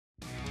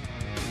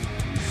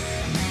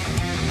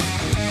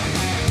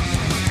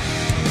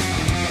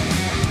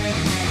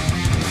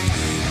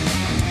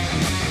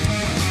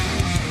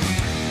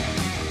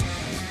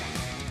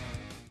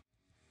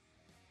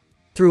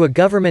Through a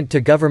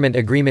government-to-government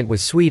agreement with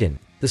Sweden,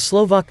 the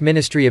Slovak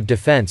Ministry of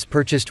Defense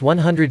purchased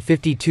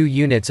 152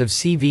 units of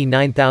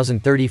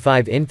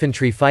CV9035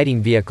 infantry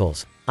fighting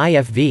vehicles,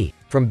 IFV,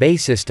 from BAE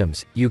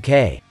Systems,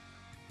 UK.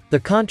 The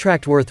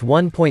contract worth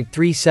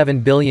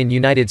 $1.37 billion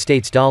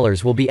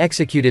will be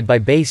executed by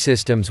BAE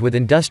Systems with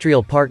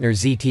industrial partner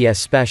ZTS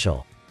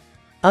Special.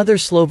 Other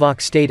Slovak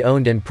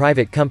state-owned and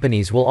private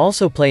companies will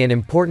also play an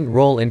important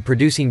role in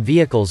producing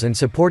vehicles and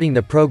supporting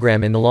the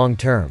program in the long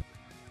term.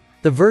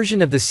 The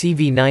version of the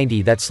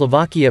CV90 that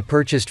Slovakia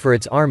purchased for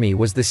its army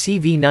was the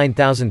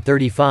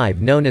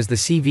CV9035, known as the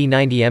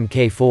CV90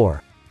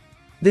 Mk4.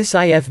 This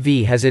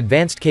IFV has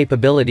advanced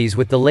capabilities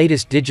with the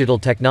latest digital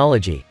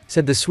technology,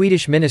 said the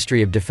Swedish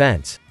Ministry of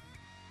Defense.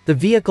 The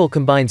vehicle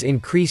combines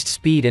increased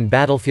speed and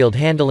battlefield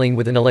handling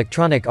with an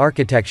electronic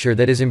architecture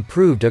that is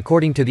improved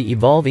according to the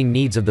evolving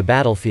needs of the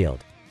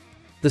battlefield.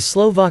 The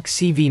Slovak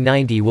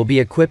CV90 will be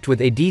equipped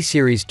with a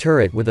D-series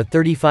turret with a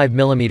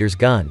 35mm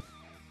gun.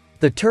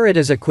 The turret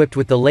is equipped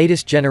with the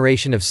latest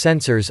generation of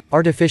sensors,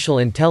 artificial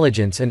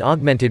intelligence and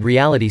augmented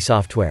reality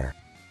software.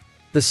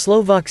 The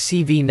Slovak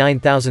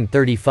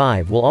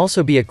CV9035 will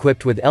also be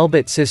equipped with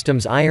Elbit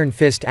Systems' Iron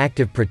Fist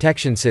Active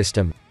Protection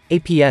System,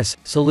 APS,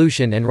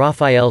 solution and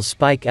Rafael's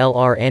Spike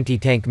LR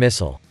anti-tank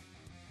missile.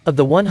 Of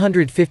the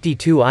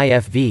 152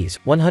 IFVs,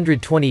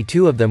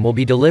 122 of them will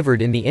be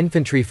delivered in the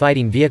infantry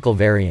fighting vehicle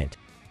variant.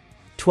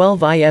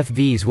 12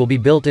 IFVs will be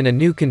built in a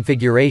new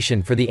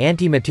configuration for the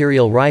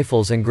anti-material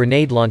rifles and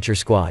grenade launcher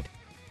squad.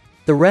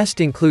 The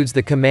rest includes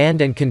the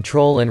command and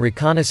control and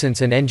reconnaissance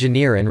and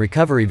engineer and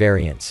recovery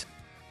variants.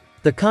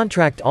 The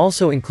contract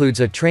also includes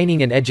a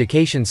training and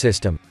education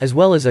system, as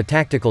well as a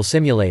tactical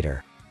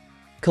simulator.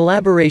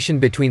 Collaboration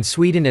between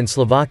Sweden and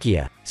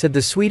Slovakia, said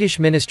the Swedish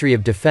Ministry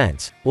of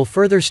Defense, will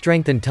further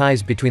strengthen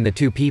ties between the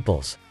two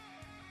peoples.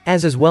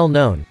 As is well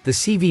known, the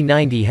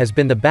CV90 has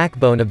been the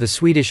backbone of the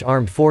Swedish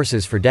armed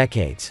forces for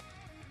decades.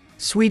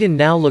 Sweden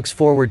now looks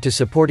forward to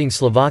supporting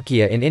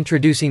Slovakia in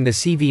introducing the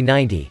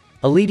CV90,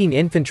 a leading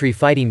infantry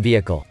fighting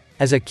vehicle,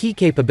 as a key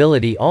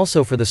capability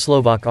also for the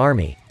Slovak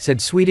army,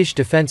 said Swedish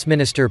Defense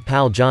Minister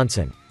Pål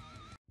Jonson.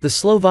 The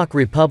Slovak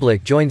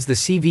Republic joins the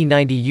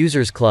CV90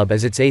 Users Club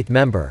as its 8th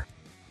member.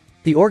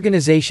 The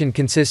organization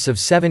consists of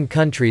 7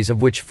 countries,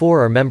 of which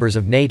 4 are members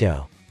of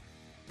NATO.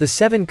 The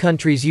 7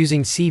 countries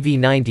using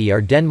CV90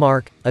 are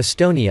Denmark,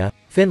 Estonia,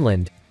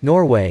 Finland,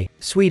 Norway,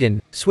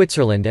 Sweden,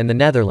 Switzerland and the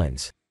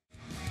Netherlands.